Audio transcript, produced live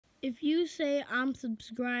If you say I'm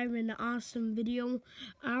subscribed in an awesome video,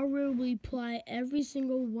 I will reply every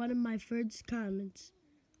single one of my first comments.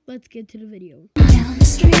 Let's get to the video. Down the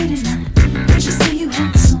street and I just say you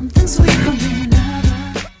had something sweet for me,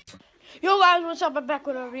 lover. Yo guys, what's up? I'm back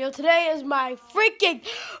with a video. Today is my freaking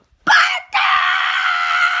birthday!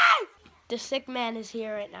 The sick man is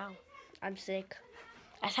here right now. I'm sick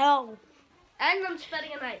as hell. And I'm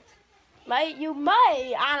spending a night. You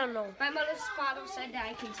might, I don't know. My mother's father said that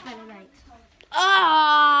I can spend a night.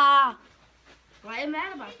 Ah! Why am I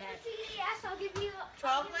mad about that? Yes, I'll give you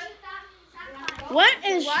Chocolate? What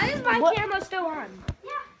is? Why is my camera still on?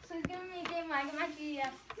 Yeah, so give me a game. I can actually,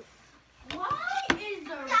 yes. Why is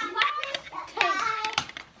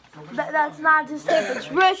the That's not just tape,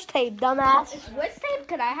 it's wrist tape, dumbass. It's wrist tape?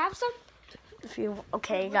 Could I have some? If you,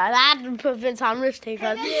 okay, guys, I had to put Vince on wrist tape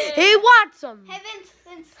because he wants some. Hey, Vince.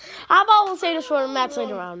 How about we'll say this for the match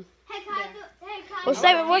later on? Hey, can I do? Hey, can I We'll do?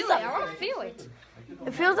 save it. What's I up? want to feel it.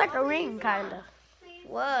 It feels like a ring, kinda.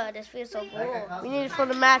 Whoa, this feels so cool. We need it for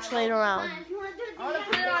the match later on. If you want to do it, I want to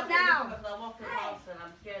put it on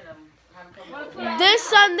now. This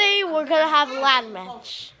Sunday, we're gonna have a ladder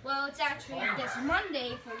match. Well, it's actually this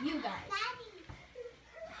Monday for you guys.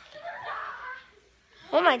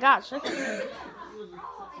 Oh my gosh.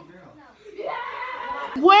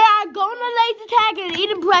 We're going to laser tag and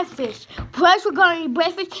eating breakfast. First, we're going to eat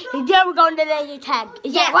breakfast, and then we're going to laser tag.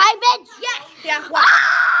 Is that right, Vince? Yes. Yeah.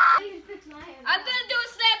 Ah! I'm gonna do a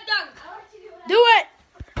slam dunk. Do it!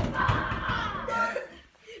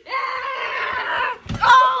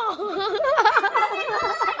 Oh!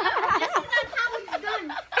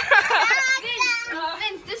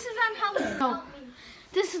 Vince, this is on how it's done.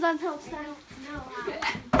 This is how it's done.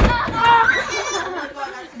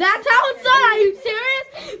 That's how it's done. Are you serious?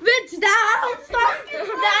 Vince, that's how it's done.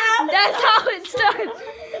 That's how it's done.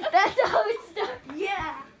 That's how it's done.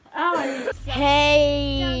 Yeah.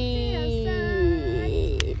 Hey.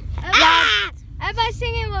 Everybody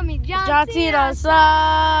singing with me. John Cena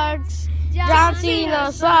sucks. John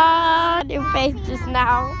Cena sucks. Your face just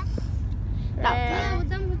now.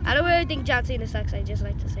 I don't really think John Cena sucks. I just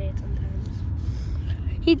like to say it sometimes.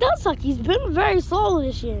 He does suck. He's been very slow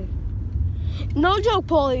this year. No joke,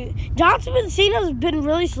 Paulie. John Cena's been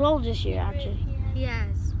really slow this year, actually. He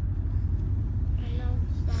has. I know.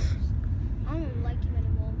 I don't like him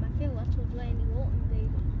anymore. My favorite wrestler was Randy Orton,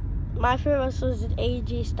 baby. My favorite wrestler is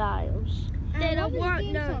AJ Styles. They don't want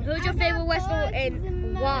none. Who's your favorite wrestler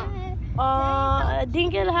and why? I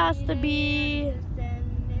think it has to be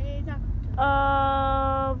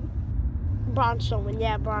Braun Strowman.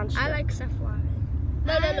 Yeah, Braun Strowman. I like Seth Rollins.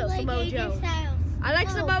 No, Samoa Joe. I like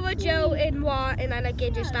Samoa Joe in Raw, and I like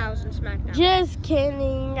AJ Styles in SmackDown. Just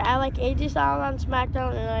kidding. I like AJ Styles on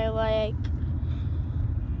SmackDown, and I like.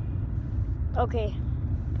 Okay.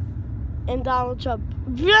 And Donald Trump.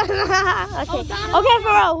 Okay. Okay,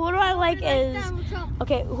 for real. Who do I like is.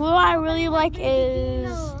 Okay, who I really like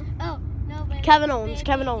is. Kevin Owens.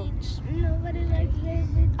 Nobody likes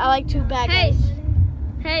David. I like two bad guys.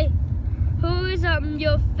 Hey, who is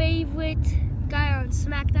your favorite guy on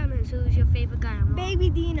SmackDown, and who's your favorite guy on Raw? Baby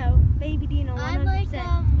Dino. 100%. I like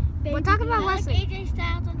We're talking about wrestling. AJ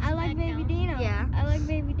Styles on I like Baby Dino. Yeah. I like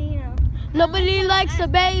Baby Dino. Nobody likes a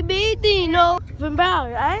baby Dino. Finn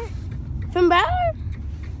Balor, eh? Finn Balor?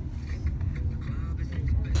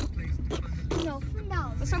 No,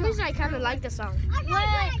 For some reason, I kind of like the song.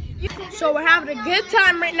 So we're having a good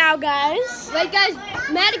time right now, guys. Right, guys,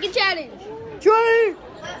 Mannequin Challenge. 3,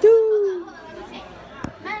 2.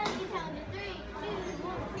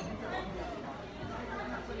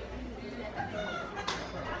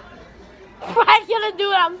 I couldn't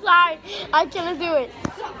do it. I'm sorry. I couldn't do it.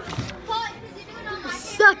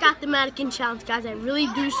 Suck at the mannequin challenge, guys. I really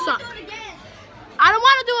do suck. I don't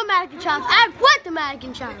want to do a mannequin challenge. I quit the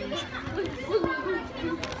mannequin challenge.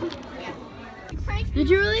 Did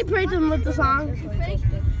you really prank them with the song?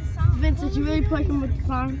 Vince, did you really prank them with the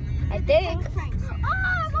song? I think.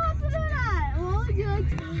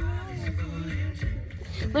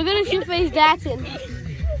 Look at the shit face dancing.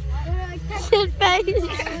 Shit face.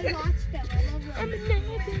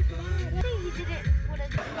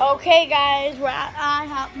 Okay, guys, we're at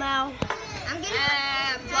IHOP now.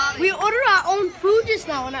 We ordered our own food just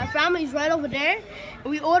now, and our family's right over there. And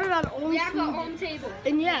we ordered our own food. Our own table.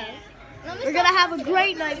 And yeah, we're gonna have a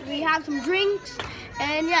great night. We have some drinks,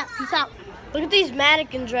 and yeah, peace out. Look at these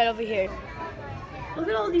mannequins right over here. Look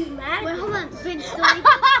at all these mannequins. Wait, hold on. Vince, delete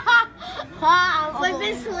Wait,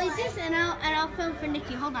 Vince, delete this, and I'll film for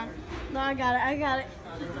Nikki. Hold on. No, I got it.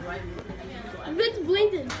 Vince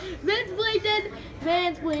Blinkton.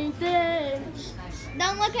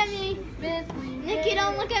 Don't look at me. Nikki,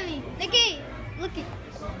 don't look at me. Nikki, look at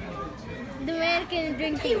the mannequin is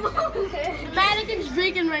drinking. The mannequin's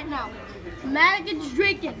drinking right now. The mannequin's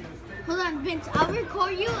drinking. Hold on, Vince. I'll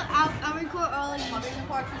record you. I'll record all of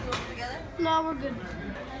you. No, we're good.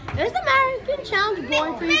 Is the mannequin challenge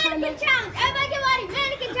boring for you? Mannequin challenge. Everybody get ready.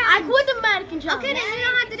 Mannequin I challenge. quit the mannequin challenge. Okay, then you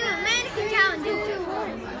don't have to do it. Mannequin challenge. You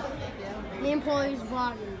too. The employee's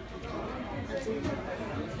vlogging.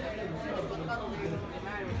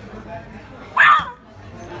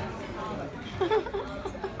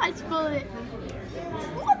 I spilled it.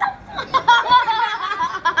 What the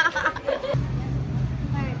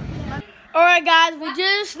Alright guys, we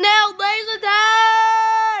just nailed laser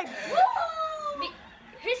tag!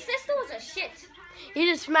 His sister was a shit. He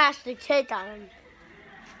just smashed the cake on him.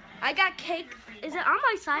 I got cake. Is it on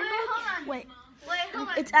my side? Hold on. Wait, Hold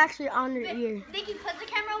on. it's actually on your ear. Nikki, put the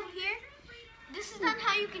camera over here. This is not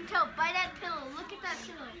how you can tell. By that pillow. Look at that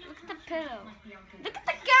pillow. Look at the pillow. Look at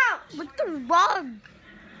the couch. Look at the rug.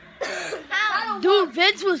 How? Dude,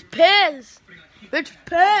 Vince was pissed. Vince was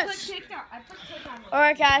I pissed. put cake on it.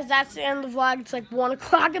 Alright guys, that's the end of the vlog. It's like 1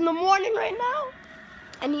 o'clock in the morning right now.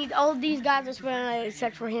 And all these guys are spending the night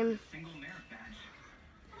except for him.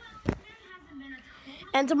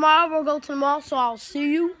 And tomorrow we'll go to the mall, so I'll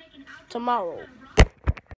see you tomorrow.